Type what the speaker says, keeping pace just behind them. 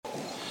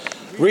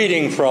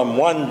Reading from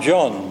 1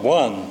 John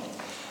 1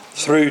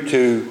 through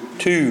to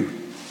 2,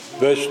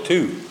 verse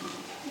 2.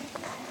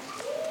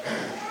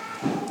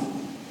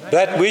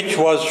 That which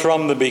was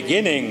from the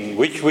beginning,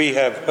 which we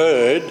have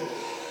heard,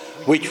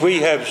 which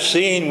we have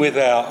seen with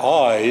our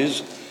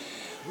eyes,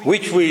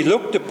 which we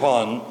looked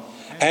upon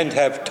and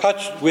have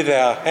touched with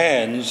our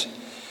hands,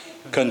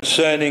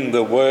 concerning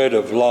the word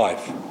of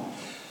life.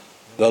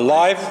 The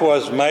life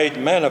was made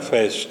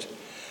manifest,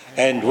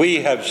 and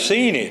we have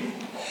seen it,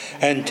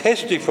 and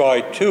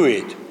testified to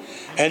it,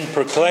 and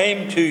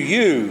proclaimed to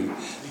you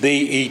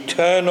the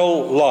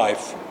eternal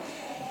life,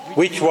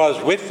 which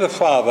was with the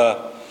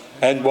Father,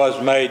 and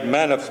was made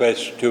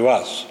manifest to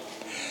us.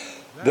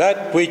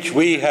 That which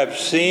we have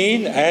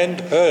seen and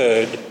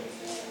heard,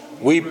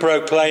 we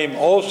proclaim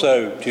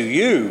also to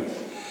you,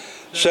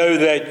 so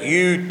that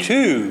you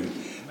too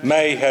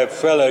may have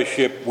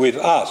fellowship with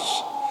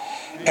us.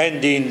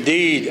 And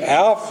indeed,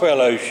 our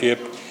fellowship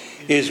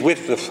is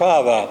with the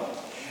Father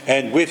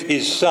and with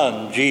his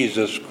Son,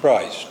 Jesus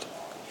Christ.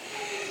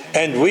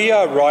 And we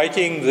are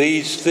writing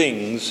these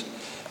things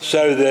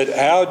so that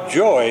our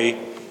joy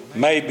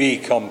may be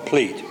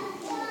complete.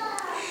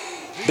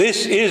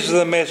 This is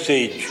the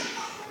message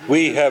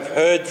we have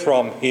heard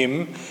from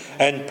him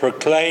and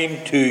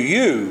proclaim to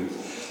you,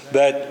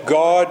 that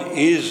God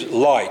is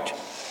light.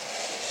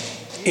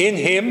 In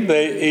him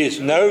there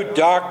is no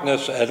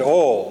darkness at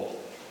all.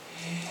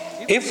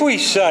 If we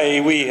say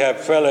we have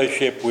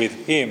fellowship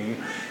with him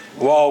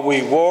while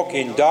we walk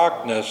in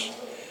darkness,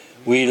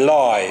 we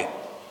lie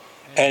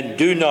and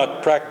do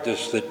not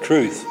practice the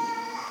truth.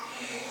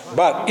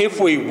 But if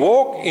we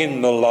walk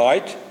in the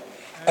light,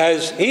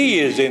 as he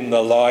is in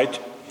the light,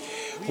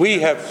 we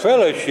have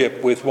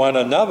fellowship with one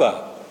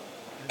another,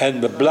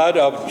 and the blood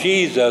of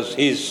Jesus,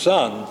 his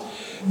Son,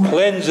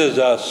 cleanses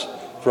us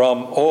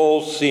from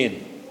all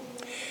sin.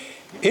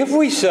 If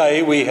we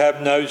say we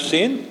have no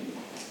sin,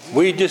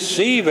 we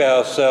deceive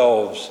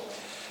ourselves,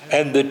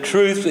 and the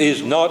truth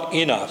is not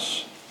in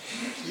us.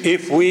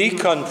 If we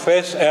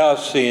confess our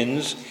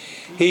sins,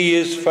 he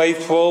is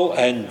faithful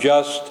and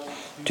just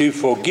to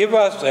forgive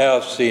us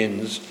our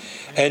sins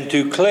and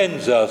to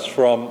cleanse us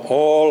from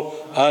all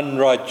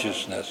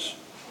unrighteousness.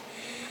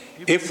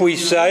 If we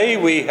say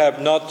we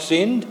have not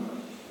sinned,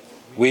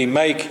 we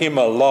make him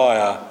a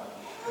liar,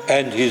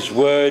 and his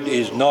word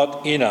is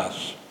not in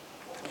us.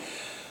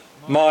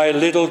 My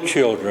little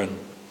children,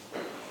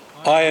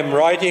 I am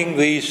writing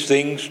these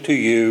things to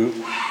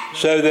you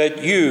so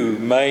that you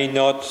may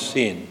not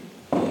sin.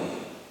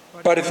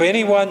 But if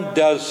anyone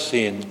does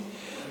sin,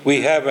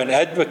 we have an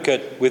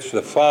advocate with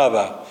the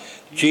Father,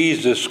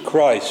 Jesus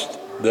Christ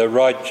the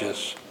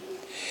righteous.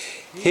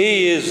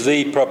 He is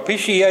the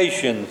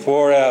propitiation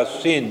for our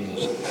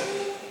sins,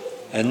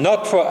 and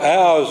not for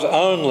ours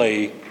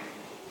only,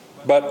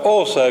 but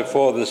also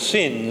for the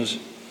sins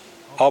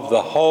of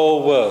the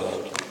whole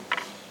world.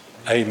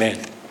 Amen.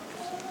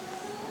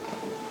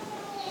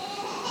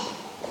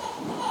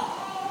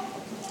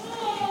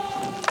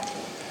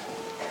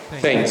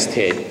 Thanks,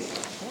 Ted.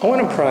 I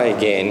want to pray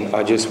again.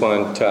 I just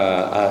want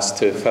us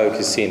to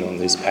focus in on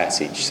this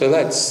passage. So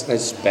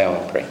let's bow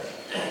and pray.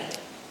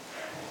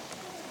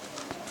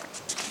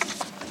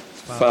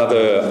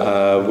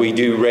 Father, we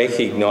do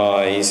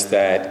recognise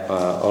that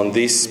on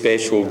this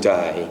special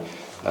day,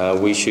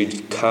 we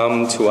should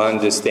come to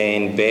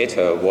understand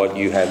better what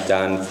you have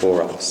done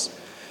for us.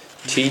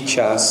 Teach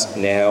us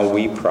now,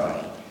 we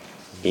pray.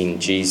 In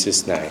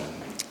Jesus' name,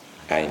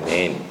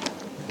 amen.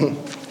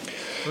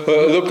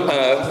 Well, look,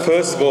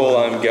 first of all,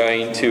 I'm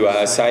going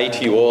to say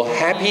to you all,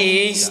 Happy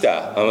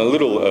Easter. I'm a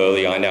little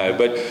early, I know,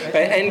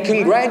 and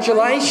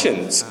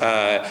congratulations.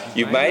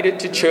 You've made it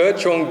to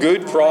church on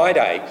Good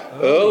Friday.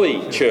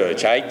 Early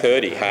church,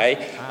 8:30, hey?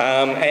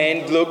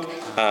 And look,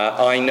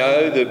 I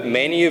know that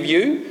many of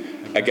you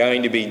are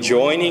going to be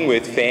joining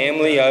with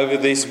family over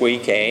this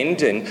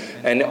weekend,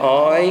 and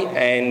I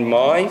and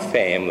my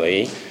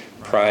family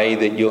pray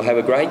that you'll have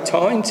a great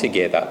time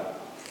together.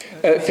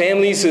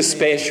 Families are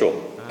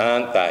special,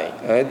 aren't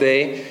they?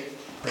 They're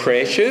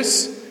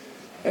precious,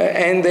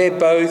 and they're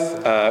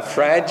both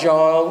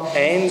fragile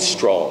and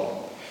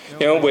strong.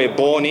 You know, we're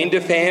born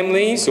into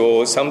families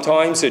or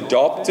sometimes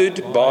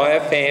adopted by a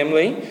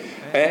family,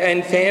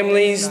 and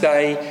families,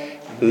 they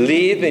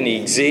live and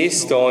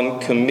exist on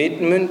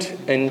commitment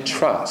and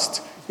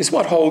trust. It's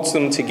what holds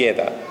them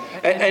together.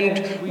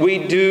 And we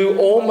do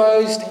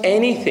almost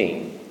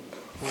anything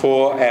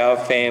for our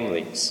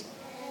families.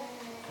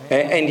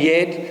 And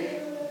yet,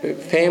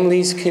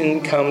 families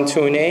can come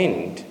to an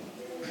end.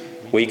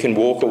 We can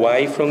walk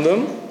away from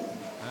them.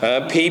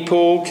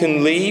 People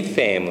can leave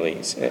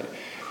families.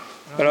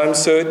 And I'm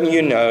certain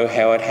you know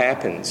how it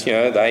happens. You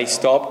know, they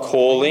stop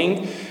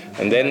calling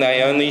and then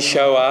they only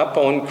show up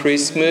on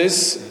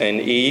Christmas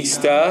and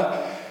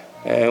Easter,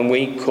 and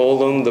we call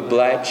them the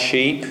black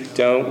sheep,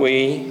 don't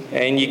we?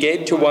 And you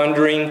get to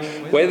wondering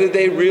whether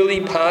they're really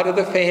part of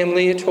the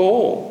family at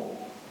all.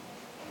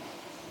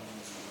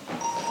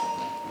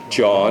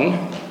 John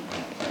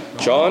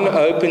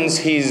opens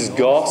his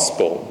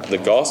gospel, the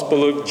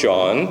Gospel of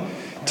John,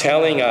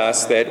 telling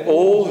us that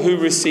all who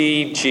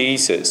receive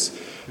Jesus,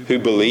 who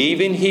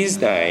believe in his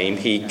name,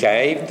 he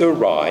gave the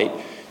right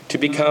to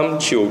become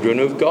children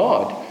of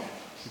God,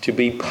 to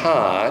be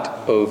part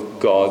of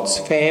God's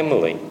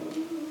family.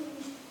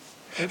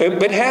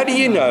 But how do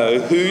you know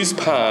who's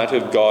part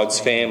of God's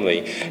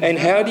family? And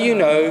how do you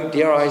know,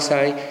 dare I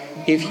say,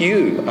 if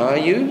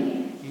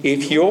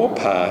you're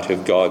part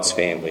of God's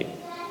family?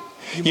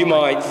 You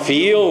might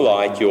feel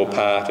like you're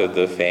part of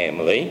the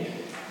family,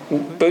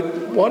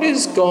 but what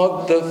has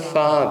God the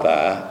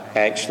Father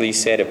actually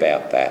said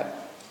about that?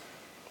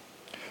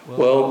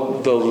 Well,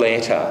 the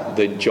letter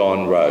that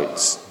John wrote,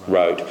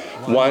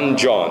 1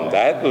 John,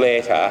 that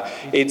letter,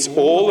 it's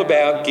all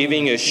about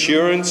giving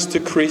assurance to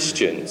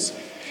Christians.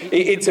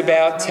 It's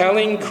about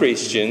telling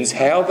Christians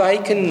how they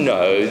can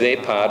know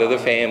they're part of the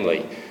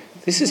family.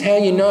 This is how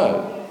you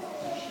know.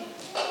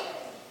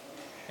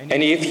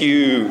 And if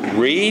you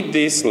read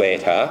this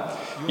letter,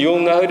 you'll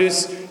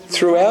notice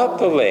throughout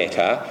the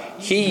letter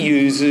he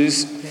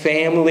uses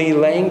family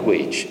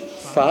language.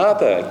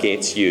 Father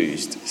gets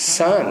used,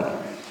 son,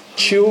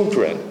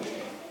 children.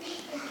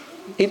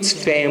 It's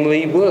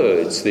family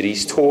words that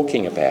he's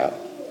talking about.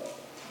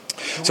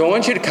 So I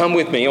want you to come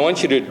with me. I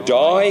want you to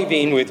dive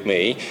in with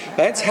me.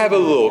 Let's have a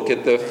look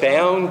at the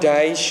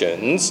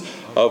foundations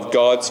of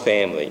God's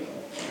family.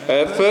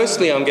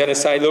 Firstly, I'm going to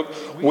say, look,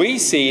 we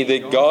see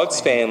that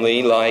God's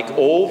family, like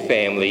all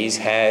families,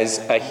 has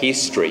a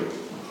history.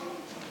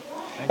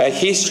 A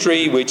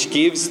history which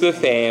gives the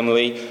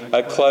family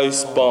a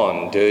close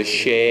bond, a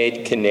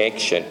shared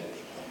connection.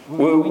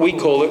 We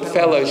call it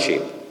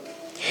fellowship.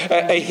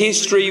 A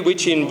history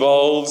which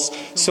involves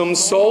some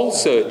soul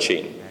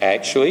searching,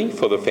 actually,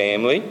 for the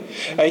family.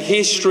 A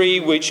history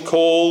which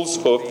calls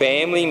for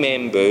family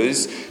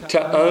members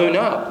to own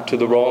up to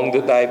the wrong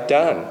that they've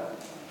done.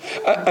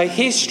 A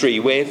history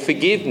where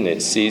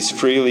forgiveness is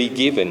freely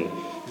given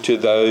to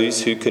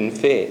those who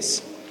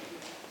confess.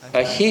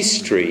 A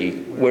history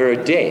where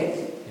a death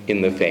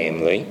in the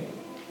family,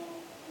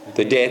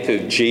 the death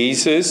of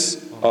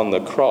Jesus on the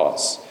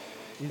cross,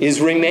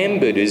 is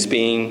remembered as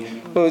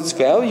being, well, it's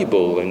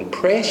valuable and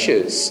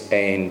precious,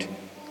 and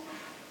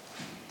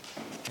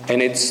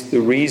it's the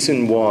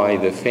reason why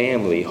the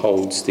family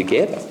holds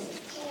together.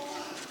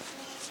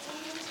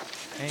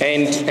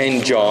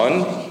 And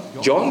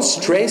John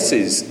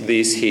stresses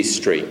this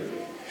history.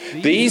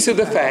 These are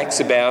the facts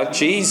about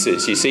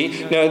Jesus, you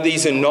see. No,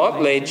 these are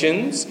not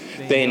legends,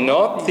 they're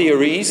not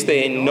theories,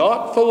 they're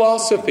not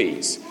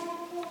philosophies.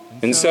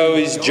 And so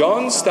as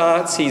John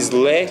starts his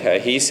letter,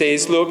 he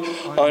says, look,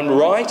 I'm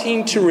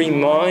writing to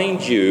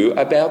remind you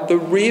about the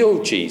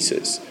real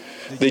Jesus.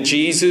 The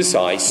Jesus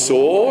I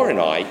saw and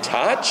I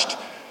touched,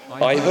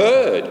 I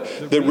heard.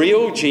 The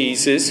real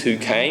Jesus who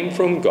came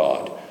from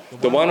God.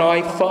 The one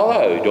I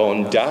followed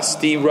on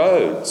dusty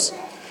roads.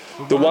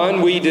 The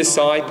one we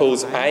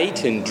disciples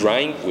ate and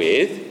drank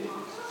with.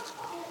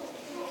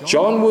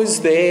 John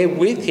was there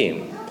with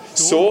him.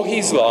 Saw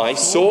his life,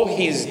 saw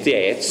his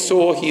death,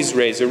 saw his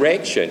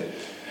resurrection.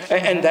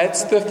 And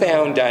that's the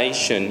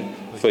foundation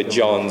for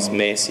John's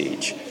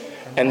message.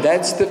 And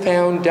that's the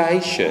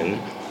foundation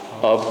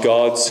of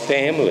God's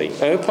family.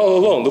 Follow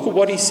along. Look at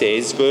what he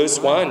says, verse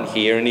 1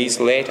 here in his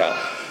letter.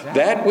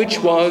 That which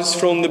was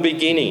from the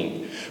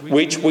beginning,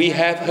 which we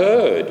have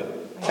heard.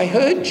 They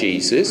heard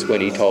Jesus when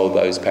he told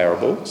those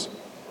parables.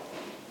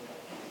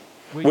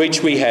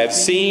 Which we have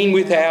seen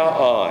with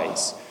our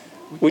eyes,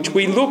 which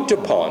we looked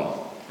upon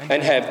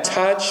and have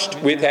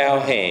touched with our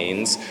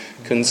hands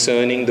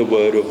concerning the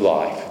word of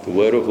life. The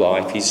word of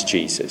life is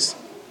Jesus.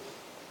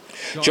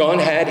 John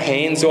had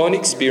hands-on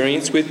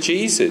experience with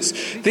Jesus.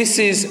 This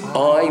is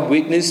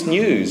eyewitness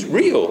news,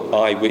 real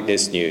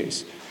eyewitness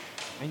news.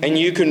 And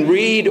you can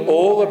read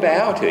all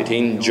about it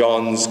in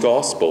John's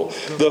Gospel,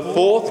 the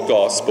fourth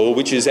Gospel,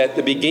 which is at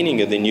the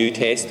beginning of the New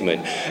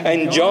Testament.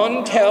 And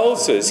John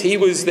tells us he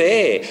was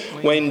there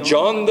when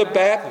John the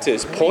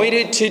Baptist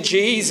pointed to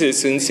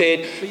Jesus and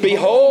said,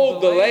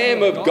 "Behold the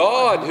Lamb of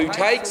God who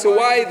takes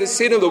away the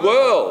sin of the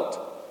world."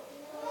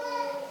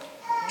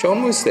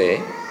 John was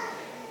there.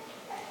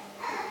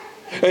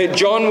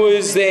 John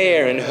was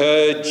there and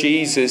heard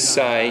Jesus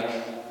say,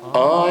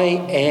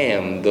 "I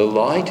am the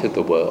light of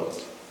the world.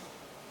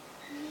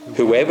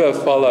 Whoever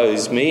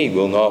follows me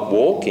will not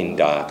walk in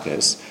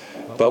darkness,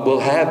 but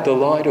will have the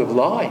light of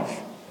life."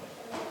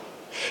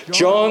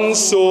 John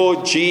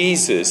saw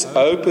Jesus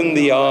open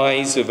the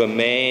eyes of a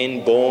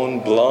man born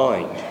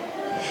blind.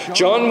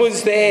 John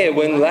was there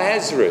when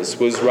Lazarus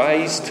was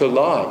raised to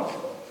life.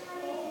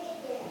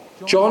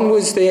 John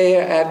was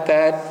there at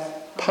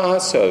that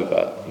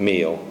Passover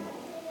meal.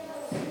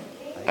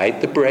 Ate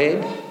the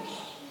bread,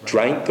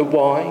 drank the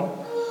wine,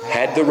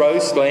 had the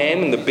roast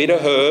lamb and the bitter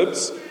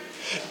herbs.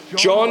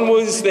 John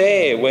was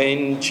there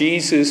when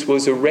Jesus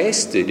was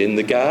arrested in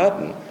the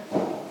garden.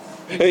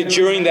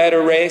 During that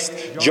arrest,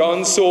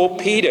 John saw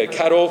Peter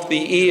cut off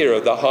the ear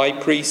of the high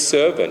priest's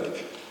servant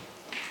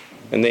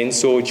and then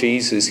saw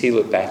Jesus heal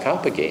it back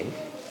up again.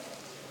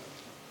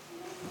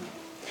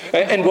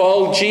 And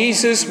while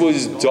Jesus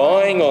was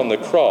dying on the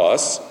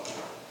cross,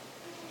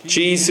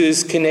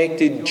 Jesus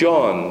connected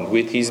John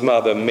with his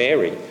mother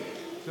Mary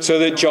so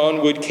that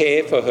John would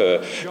care for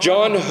her.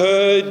 John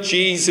heard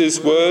Jesus'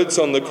 words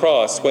on the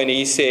cross when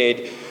he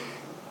said,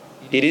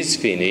 "It is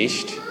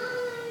finished,"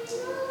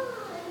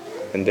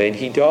 and then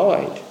he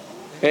died.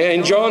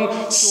 And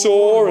John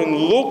saw and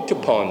looked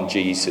upon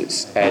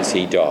Jesus as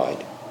he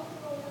died.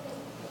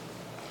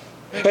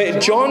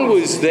 John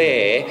was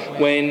there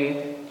when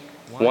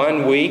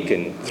 1 week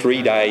and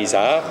 3 days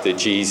after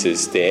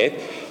Jesus' death,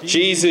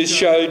 Jesus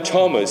showed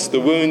Thomas the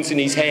wounds in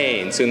his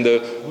hands and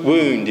the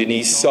wound in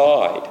his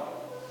side.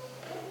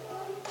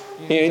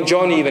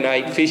 John even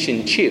ate fish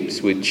and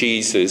chips with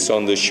Jesus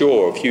on the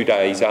shore a few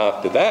days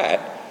after that.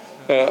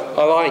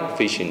 I like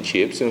fish and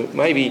chips, and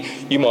maybe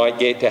you might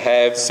get to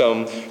have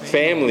some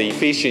family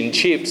fish and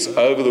chips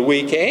over the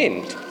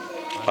weekend.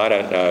 I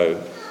don't know.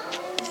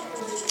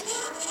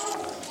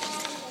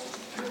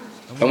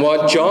 And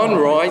what John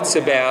writes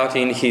about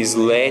in his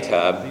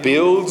letter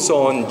builds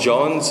on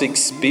John's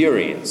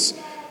experience,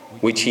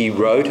 which he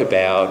wrote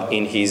about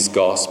in his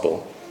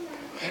gospel.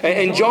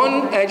 And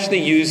John actually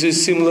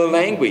uses similar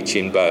language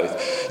in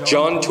both.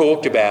 John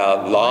talked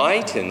about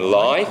light and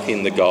life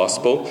in the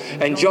gospel,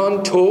 and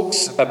John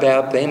talks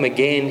about them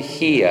again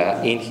here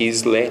in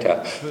his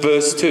letter.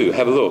 Verse 2,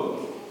 have a look.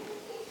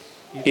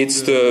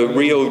 It's the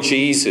real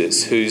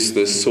Jesus who's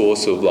the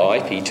source of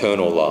life,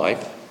 eternal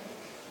life.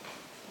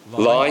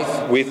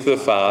 Life with the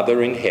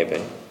Father in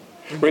heaven.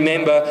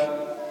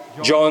 Remember,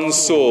 John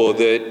saw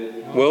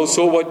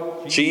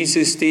what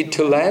Jesus did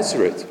to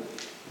Lazarus,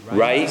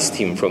 raised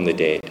him from the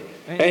dead.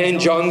 And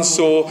John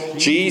saw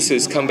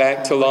Jesus come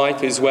back to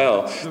life as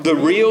well. The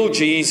real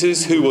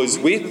Jesus who was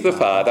with the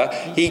Father,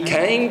 he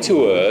came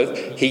to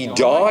earth, he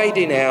died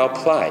in our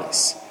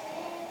place.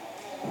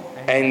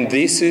 And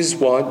this is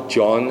what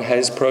John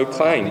has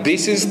proclaimed.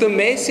 This is the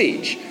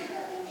message.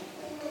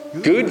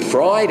 Good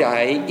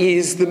Friday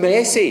is the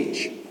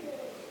message.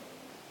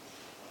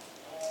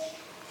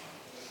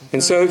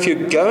 And so if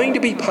you're going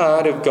to be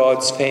part of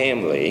God's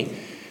family,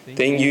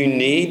 then you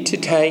need to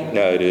take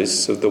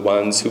notice of the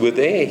ones who were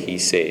there, he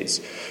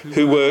says,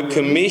 who were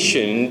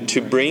commissioned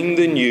to bring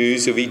the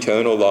news of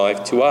eternal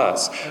life to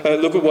us.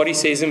 Look at what he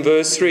says in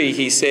verse 3.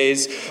 He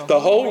says,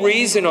 the whole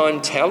reason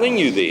I'm telling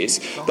you this,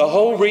 the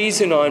whole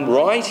reason I'm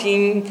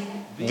writing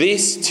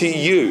this to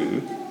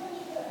you,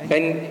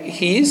 and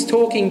he is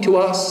talking to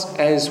us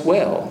as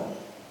well,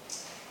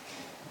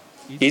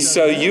 is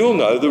so you'll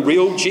know the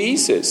real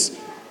Jesus,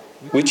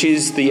 which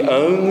is the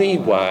only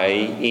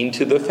way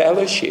into the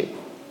fellowship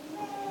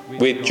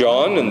with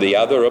John and the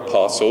other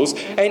apostles,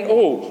 and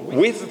all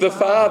with the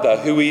Father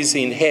who is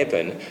in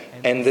heaven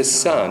and the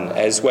Son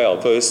as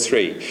well. Verse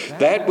 3,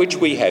 that which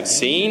we have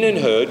seen and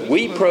heard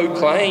we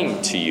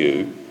proclaim to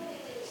you,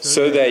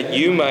 so that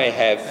you may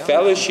have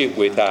fellowship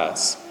with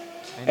us.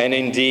 And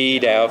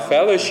indeed our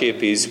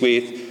fellowship is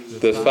with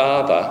the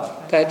Father,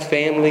 that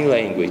family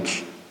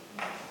language,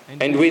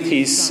 and with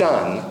his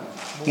Son,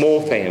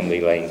 more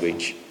family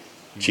language,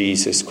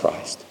 Jesus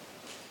Christ.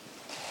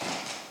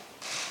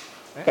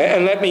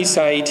 And let me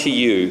say to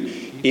you,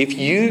 if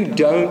you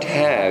don't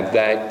have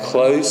that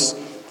close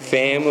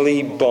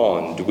family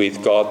bond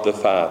with God the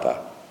Father,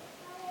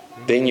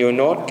 then you're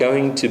not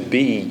going to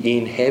be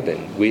in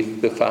heaven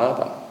with the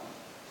Father.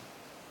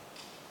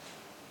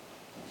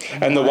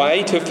 And the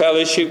way to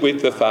fellowship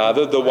with the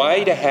Father, the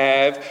way to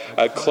have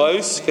a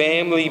close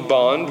family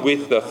bond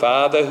with the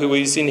Father who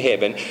is in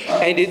heaven,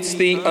 and it's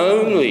the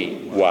only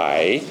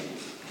way,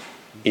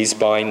 is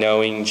by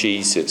knowing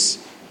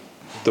Jesus.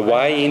 The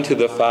way into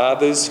the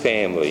Father's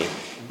family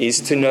is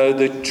to know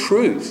the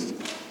truth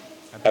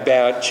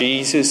about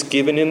Jesus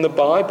given in the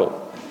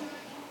Bible.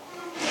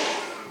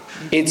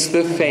 It's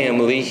the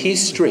family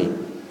history.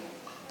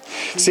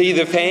 See,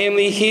 the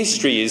family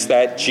history is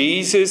that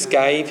Jesus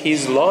gave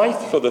his life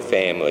for the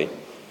family.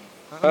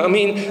 I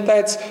mean,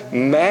 that's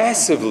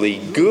massively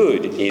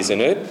good, isn't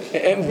it?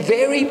 And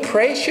very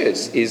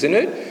precious, isn't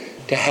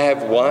it? To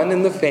have one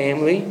in the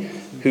family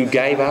who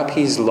gave up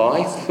his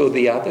life for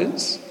the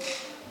others.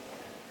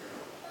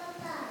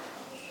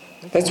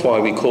 That's why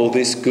we call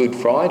this Good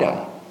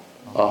Friday,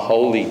 a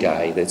holy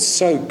day that's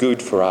so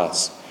good for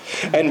us.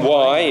 And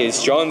why,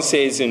 as John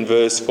says in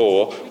verse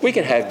 4, we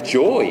can have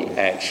joy,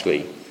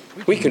 actually.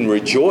 We can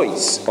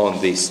rejoice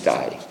on this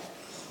day.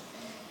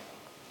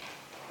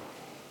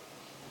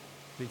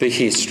 The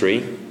history,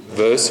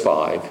 verse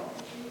 5,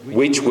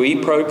 which we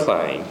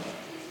proclaim,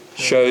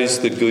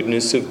 shows the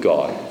goodness of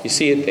God. You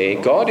see it there?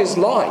 God is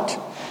light.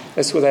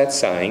 That's what that's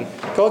saying.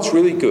 God's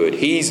really good.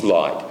 He's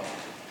light.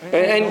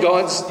 And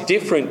God's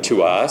different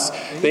to us.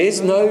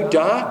 There's no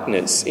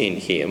darkness in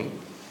him.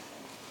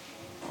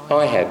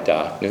 I have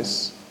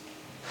darkness.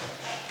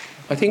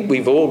 I think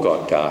we've all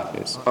got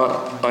darkness.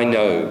 I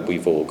know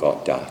we've all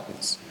got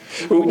darkness.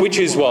 Which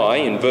is why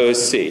in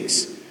verse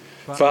 6,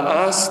 for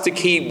us to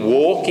keep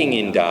walking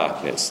in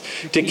darkness,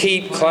 to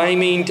keep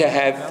claiming to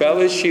have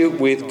fellowship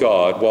with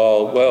God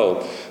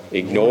while,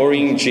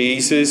 ignoring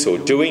Jesus or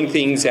doing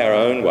things our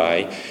own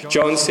way,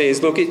 John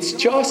says, look, it's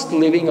just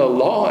living a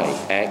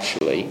lie,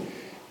 actually,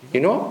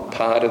 You're not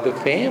part of the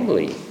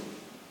family.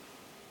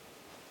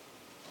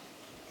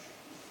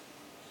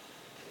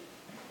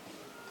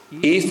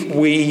 If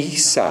we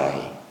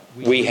say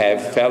we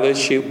have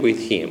fellowship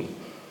with him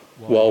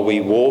while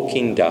we walk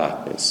in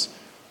darkness,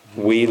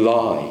 we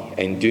lie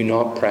and do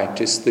not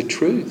practice the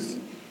truth.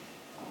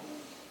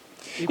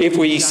 If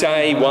we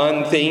say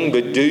one thing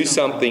but do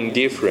something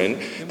different,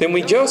 then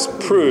we just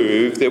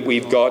prove that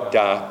we've got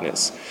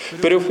darkness.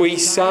 But if we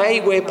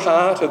say we're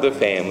part of the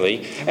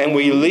family and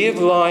we live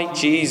like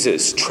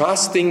Jesus,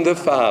 trusting the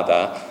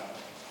Father,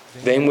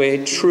 then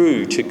we're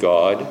true to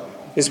God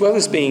as well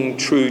as being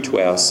true to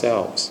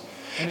ourselves.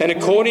 And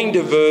according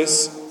to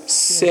verse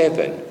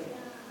 7,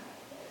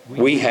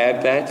 we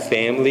have that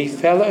family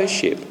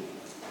fellowship.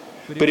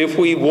 But if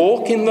we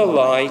walk in the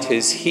light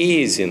as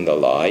he is in the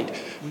light,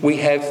 we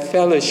have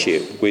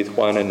fellowship with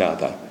one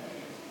another.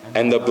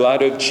 And the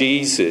blood of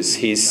Jesus,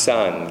 his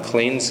Son,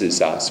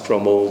 cleanses us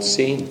from all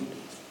sin.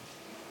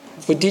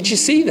 Well, did you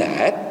see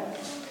that?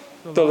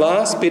 The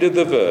last bit of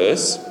the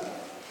verse.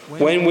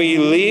 When we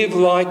live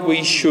like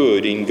we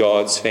should in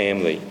God's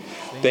family,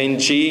 then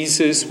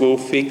Jesus will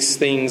fix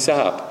things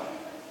up.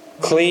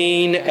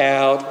 Clean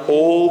out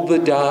all the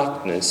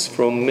darkness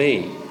from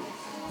me,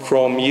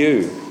 from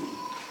you.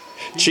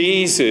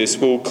 Jesus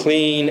will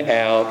clean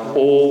out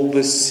all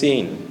the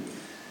sin.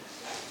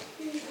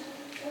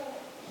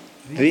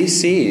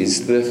 This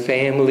is the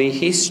family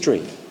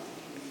history.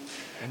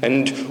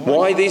 And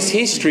why this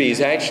history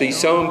is actually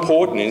so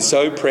important and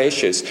so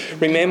precious.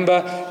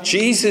 Remember,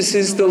 Jesus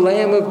is the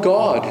Lamb of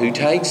God who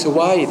takes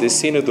away the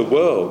sin of the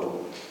world.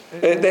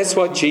 That's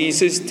what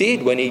Jesus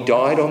did when he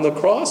died on the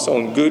cross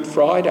on Good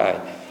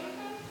Friday.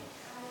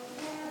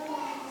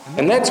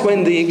 And that's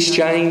when the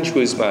exchange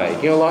was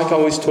made. You know, like I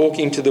was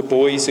talking to the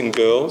boys and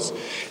girls,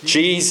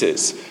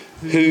 Jesus,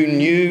 who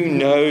knew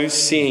no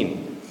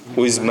sin,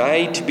 was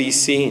made to be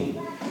sin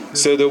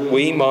so that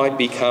we might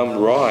become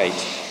right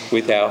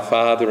with our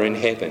Father in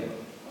heaven.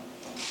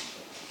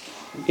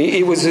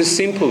 It was a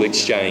simple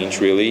exchange,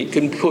 really. It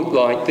can put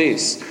like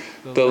this: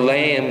 the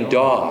lamb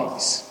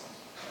dies,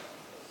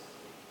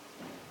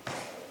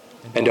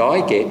 and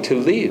I get to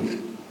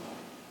live.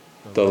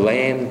 The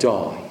lamb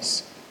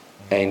dies,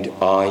 and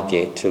I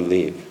get to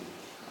live.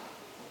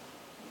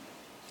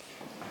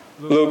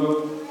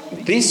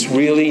 Look, this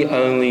really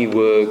only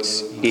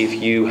works if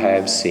you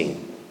have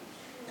sin.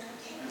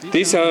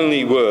 This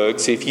only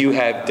works if you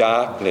have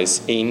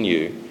darkness in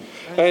you.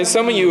 And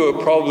some of you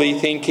are probably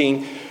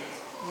thinking,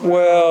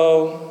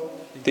 well,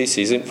 this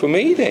isn't for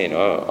me then.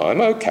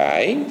 I'm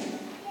okay.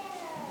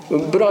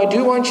 But I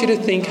do want you to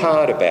think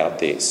hard about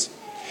this.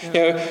 You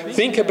know,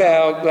 think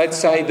about, let's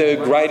say,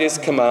 the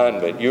greatest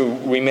commandment. You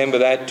remember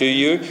that, do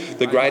you?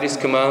 The greatest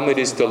commandment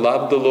is to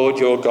love the Lord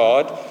your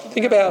God.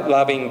 Think about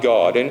loving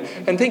God.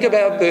 And think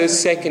about the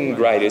second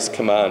greatest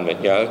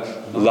commandment,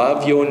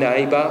 love your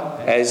neighbour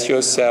as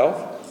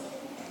yourself.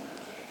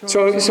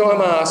 So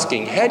I'm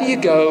asking, how do you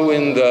go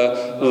in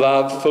the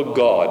love for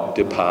God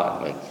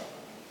department?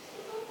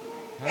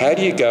 How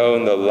do you go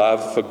in the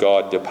love for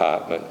God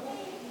department?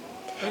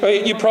 Well,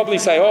 you probably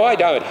say, I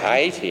don't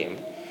hate him.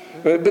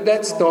 But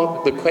that's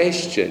not the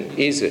question,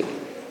 is it?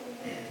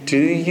 Do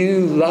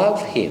you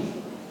love him?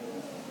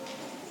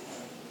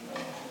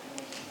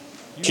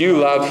 Do you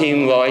love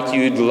him like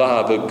you'd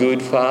love a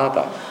good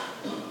father?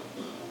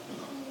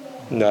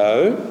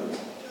 No?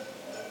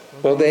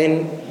 Well,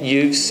 then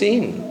you've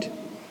sinned.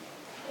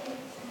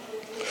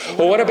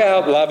 Well, what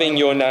about loving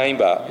your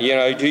neighbour?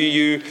 Do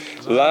you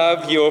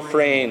love your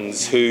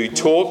friends who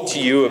talk to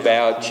you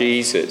about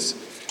Jesus?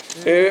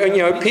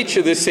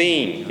 Picture the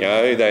scene.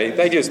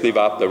 They just live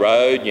up the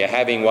road. You're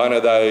having one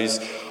of those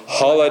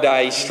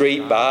holiday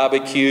street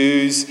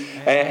barbecues,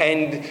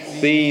 and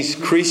these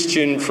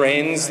Christian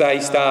friends, they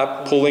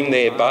start pulling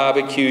their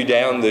barbecue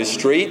down the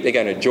street. They're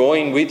going to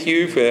join with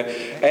you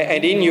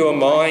and in your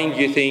mind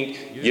you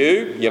think,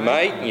 you, your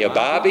mate and your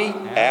Barbie,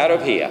 out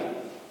of here.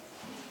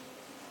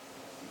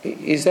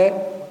 Is that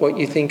what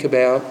you think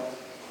about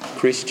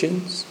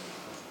Christians?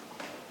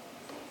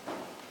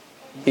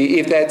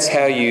 If that's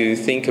how you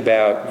think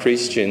about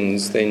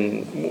Christians,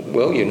 then,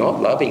 well, you're not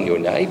loving your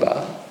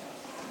neighbour.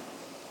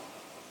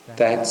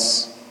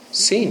 That's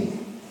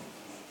sin.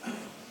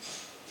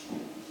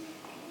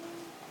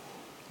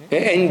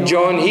 And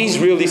John, he's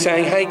really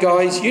saying, hey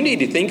guys, you need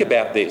to think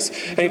about this.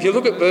 And if you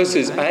look at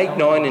verses 8,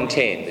 9 and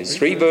 10, there's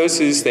 3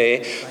 verses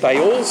there. They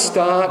all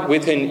start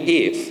with an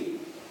if.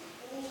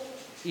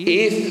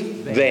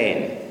 If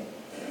then.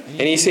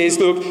 And he says,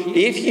 look,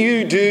 if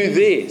you do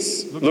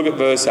this, look at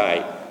verse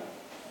 8.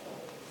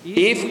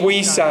 If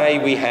we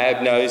say we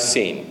have no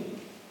sin,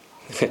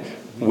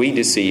 we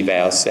deceive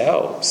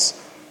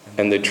ourselves,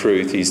 and the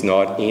truth is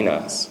not in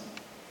us.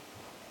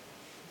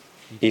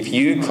 If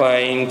you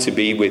claim to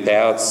be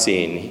without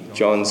sin,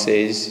 John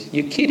says,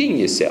 you're kidding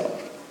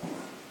yourself.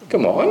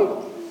 Come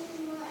on.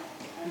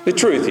 The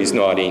truth is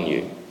not in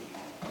you.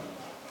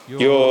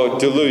 You're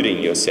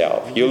deluding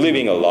yourself. You're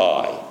living a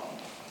lie.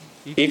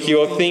 If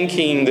you're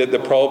thinking that the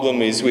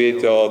problem is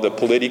with the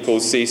political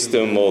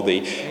system or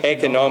the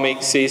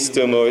economic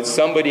system or it's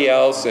somebody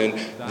else and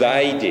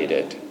they did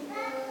it,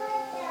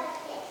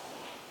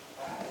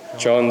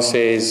 John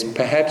says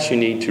perhaps you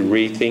need to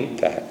rethink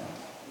that.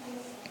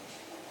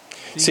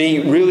 See,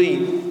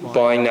 really,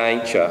 by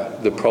nature,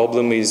 the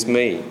problem is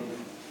me.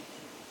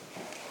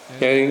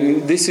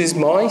 This is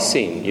my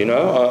sin,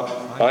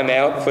 I'm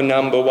out for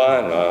number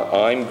one.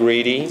 I'm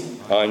greedy,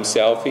 I'm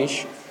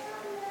selfish.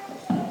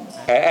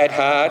 At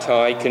heart,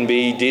 I can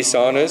be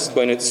dishonest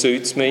when it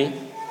suits me,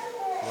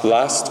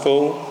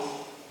 lustful,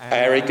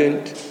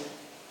 arrogant,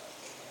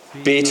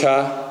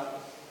 bitter,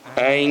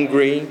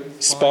 angry,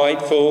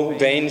 spiteful,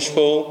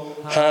 vengeful,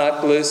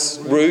 heartless,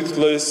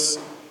 ruthless.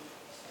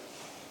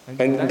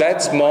 And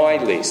that's my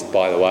list,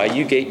 by the way.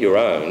 You get your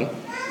own.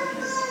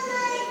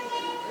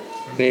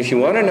 And if you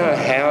want to know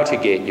how to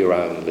get your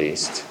own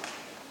list,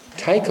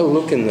 take a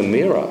look in the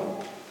mirror.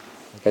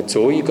 That's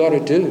all you got to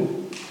do.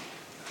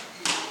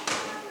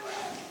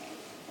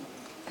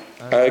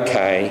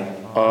 Okay,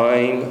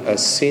 I'm a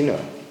sinner.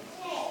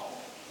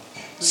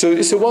 So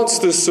what's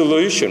the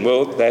solution?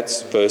 Well,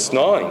 that's verse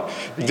 9.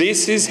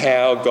 This is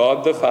how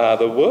God the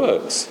Father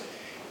works.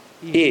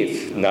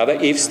 Another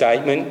if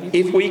statement,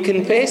 if we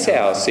confess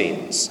our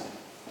sins,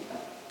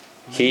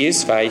 He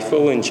is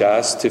faithful and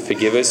just to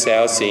forgive us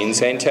our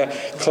sins and to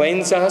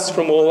cleanse us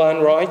from all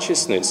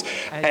unrighteousness.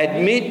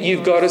 Admit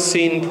you've got a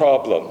sin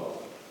problem.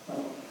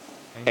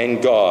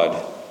 And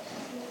God,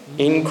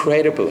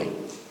 incredibly,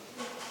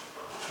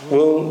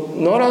 will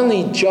not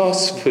only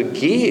just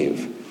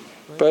forgive,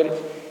 but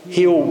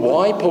He'll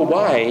wipe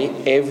away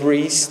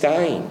every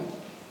stain.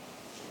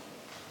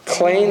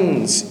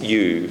 Cleanse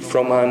you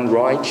from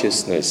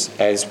unrighteousness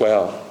as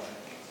well.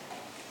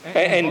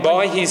 And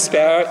by His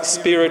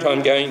Spirit,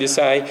 I'm going to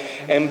say,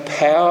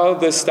 empower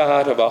the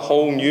start of a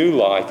whole new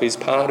life as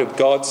part of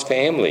God's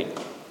family.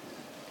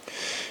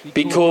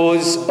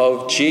 Because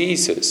of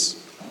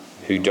Jesus,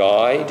 who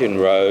died and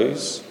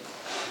rose,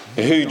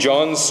 who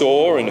John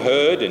saw and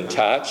heard and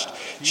touched,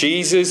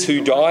 Jesus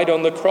who died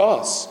on the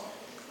cross.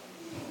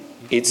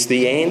 It's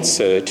the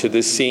answer to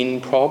the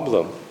sin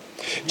problem.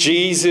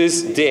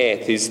 Jesus'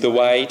 death is the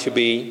way to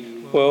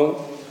be,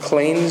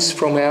 cleansed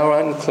from our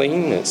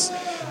uncleanness,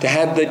 to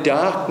have the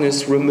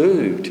darkness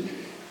removed,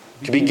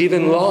 to be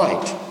given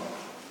light,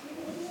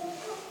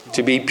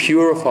 to be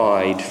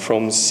purified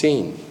from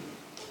sin,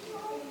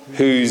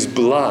 whose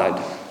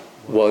blood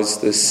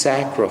was the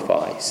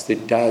sacrifice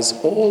that does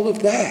all of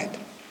that.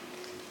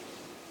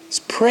 It's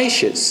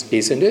precious,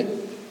 isn't it?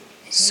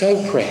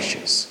 So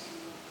precious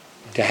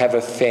to have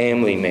a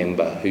family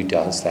member who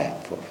does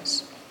that for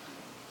us.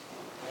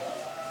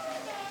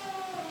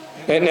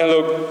 And now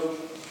look,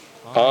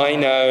 I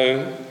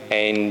know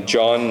and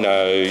John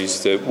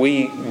knows that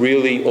we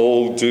really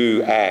all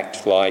do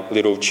act like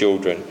little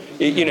children.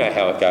 You know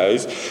how it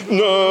goes.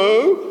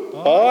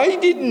 No, I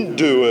didn't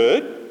do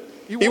it.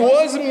 It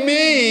wasn't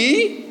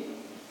me.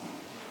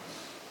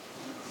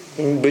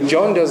 But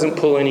John doesn't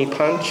pull any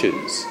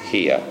punches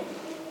here.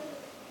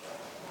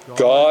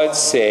 God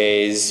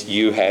says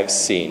you have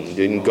sinned,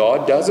 and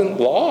God doesn't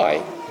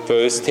lie.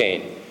 Verse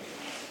 10.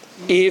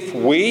 If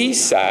we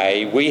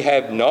say we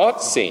have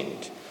not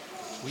sinned,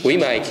 we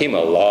make Him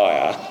a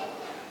liar,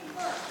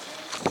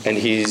 and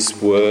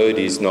His word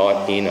is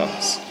not in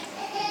us.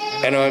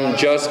 And I'm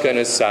just going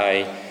to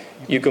say,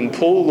 you can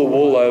pull the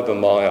wool over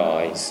my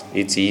eyes.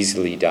 It's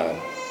easily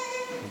done.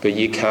 But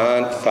you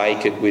can't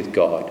fake it with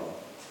God.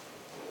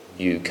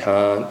 You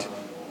can't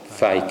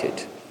fake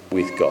it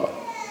with God.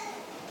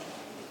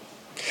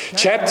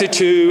 Chapter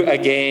 2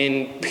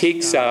 again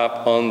picks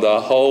up on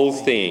the whole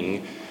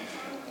thing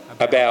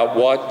about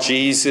what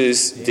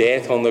Jesus'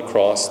 death on the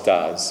cross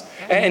does.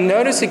 And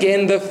notice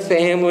again the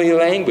family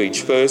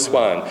language. Verse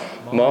 1,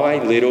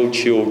 my little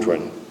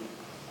children,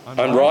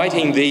 I'm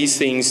writing these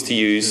things to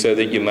you so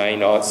that you may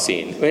not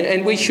sin.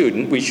 And we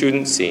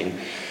shouldn't sin.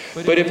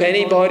 But if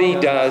anybody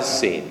does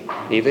sin,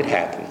 if it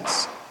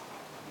happens,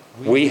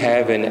 we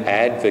have an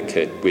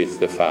advocate with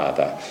the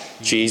Father,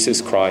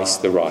 Jesus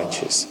Christ the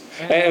righteous.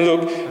 And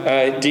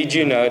look, did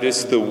you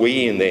notice the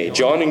we in there?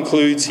 John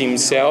includes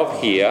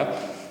himself here.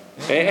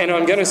 And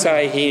I'm going to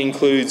say he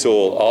includes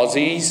all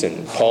Aussies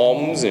and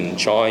Poms and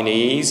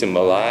Chinese and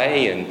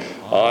Malay and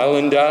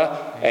Islander,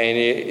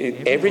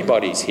 and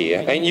everybody's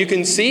here. And you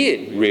can see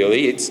it,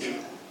 really. It's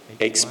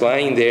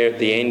explained there at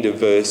the end of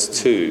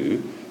verse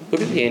 2.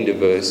 Look at the end of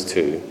verse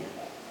 2.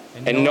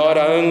 And not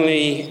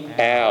only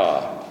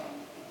our,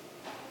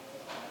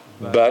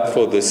 but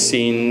for the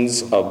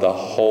sins of the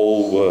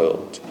whole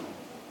world.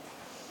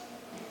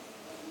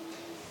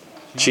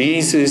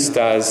 Jesus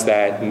does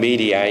that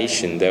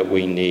mediation that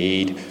we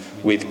need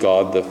with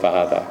God the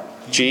Father.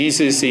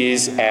 Jesus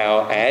is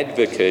our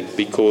advocate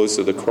because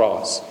of the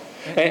cross.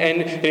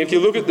 And if you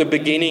look at the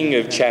beginning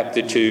of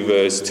chapter 2,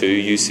 verse 2,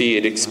 you see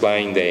it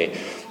explained there.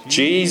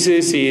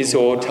 Jesus is,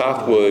 or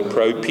tough word,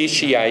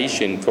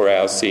 propitiation for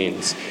our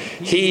sins.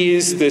 He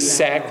is the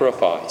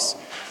sacrifice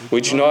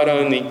which not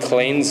only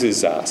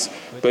cleanses us,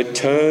 but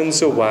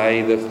turns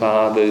away the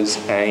Father's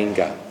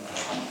anger.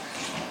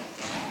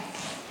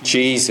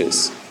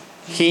 Jesus.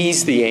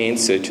 He's the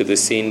answer to the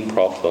sin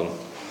problem.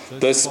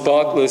 The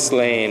spotless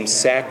lamb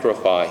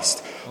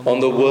sacrificed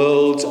on the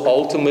world's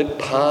ultimate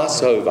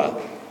Passover,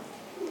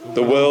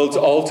 the world's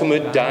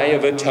ultimate day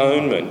of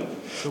atonement,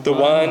 the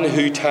one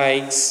who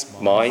takes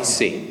my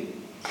sin,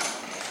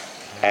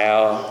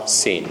 our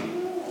sin,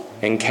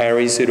 and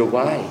carries it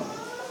away.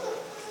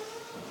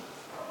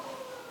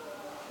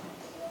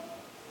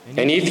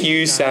 And if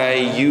you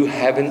say you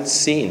haven't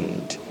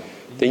sinned,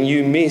 then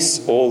you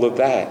miss all of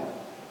that.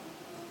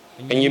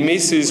 And you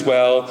miss as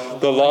well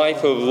the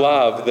life of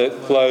love that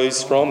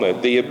flows from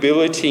it, the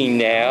ability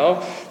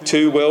now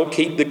to, well,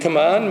 keep the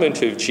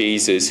commandment of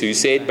Jesus, who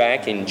said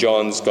back in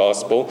John's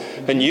Gospel,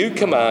 "A new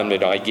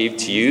commandment I give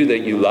to you, that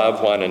you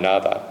love one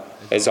another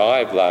as I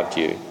have loved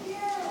you."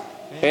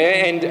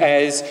 And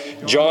as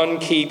John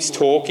keeps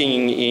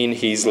talking in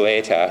his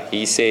letter,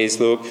 he says,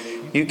 look,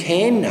 you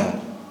can know.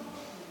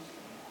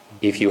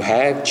 If you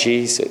have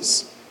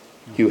Jesus,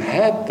 you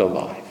have the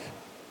life.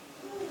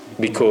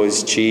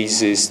 Because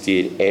Jesus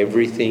did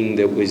everything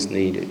that was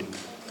needed.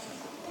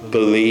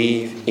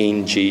 Believe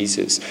in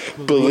Jesus.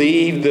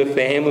 Believe the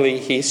family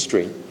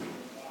history.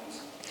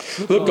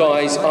 Look,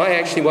 guys, I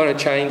actually want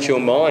to change your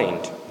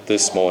mind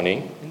this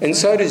morning, and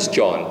so does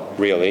John,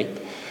 really.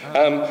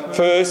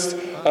 First,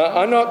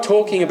 I'm not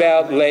talking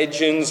about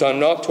legends, I'm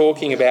not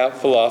talking about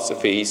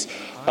philosophies,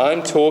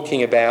 I'm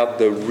talking about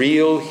the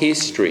real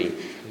history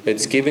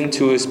that's given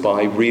to us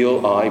by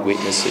real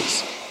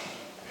eyewitnesses.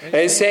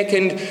 And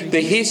second,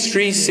 the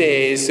history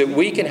says that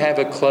we can have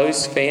a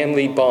close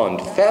family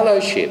bond,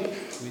 fellowship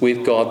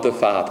with God the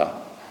Father.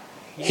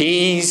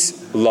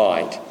 He's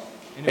light.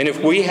 And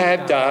if we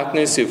have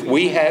darkness, if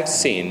we have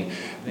sin,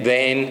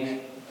 then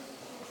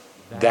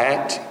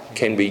that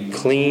can be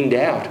cleaned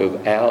out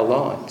of our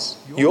lives,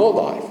 your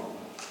life.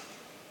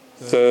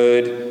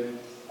 Third,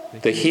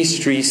 the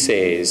history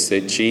says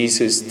that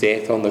Jesus'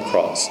 death on the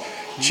cross,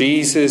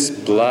 Jesus'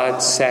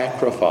 blood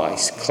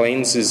sacrifice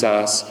cleanses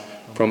us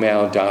from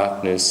our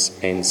darkness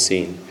and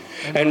sin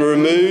and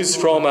removes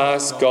from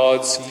us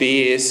God's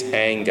fierce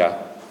anger.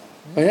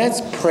 And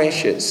that's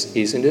precious,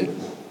 isn't it?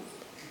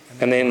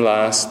 And then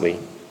lastly,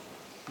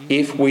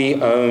 if we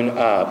own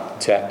up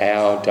to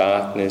our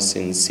darkness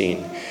and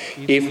sin,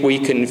 if we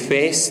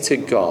confess to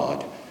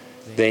God,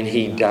 then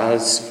He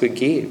does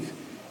forgive.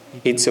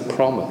 It's a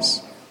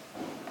promise.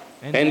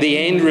 And the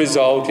end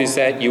result is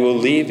that you will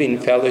live in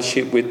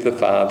fellowship with the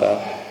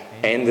Father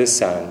and the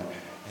Son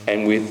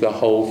and with the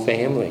whole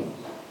family.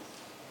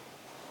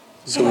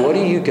 So what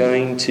are you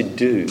going to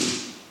do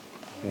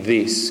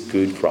this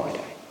Good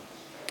Friday?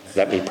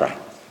 Let me pray.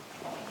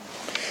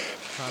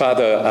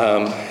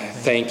 Father,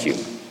 thank you.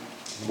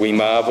 We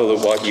marvel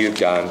at what you've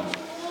done.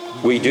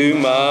 We do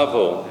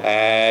marvel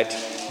at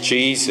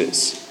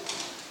Jesus,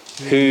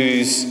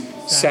 whose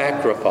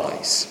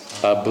sacrifice,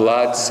 a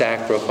blood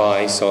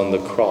sacrifice on the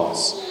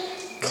cross,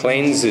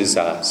 cleanses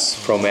us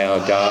from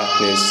our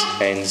darkness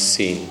and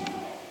sin.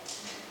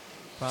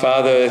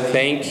 Father,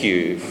 thank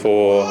you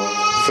for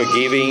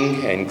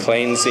forgiving and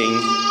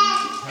cleansing.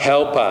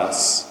 Help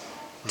us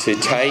to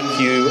take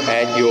you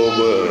at your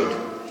word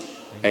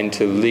and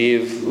to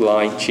live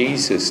like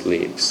Jesus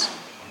lives,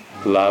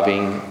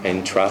 loving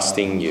and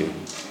trusting you.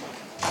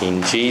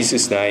 In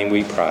Jesus' name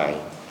we pray.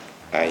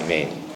 Amen.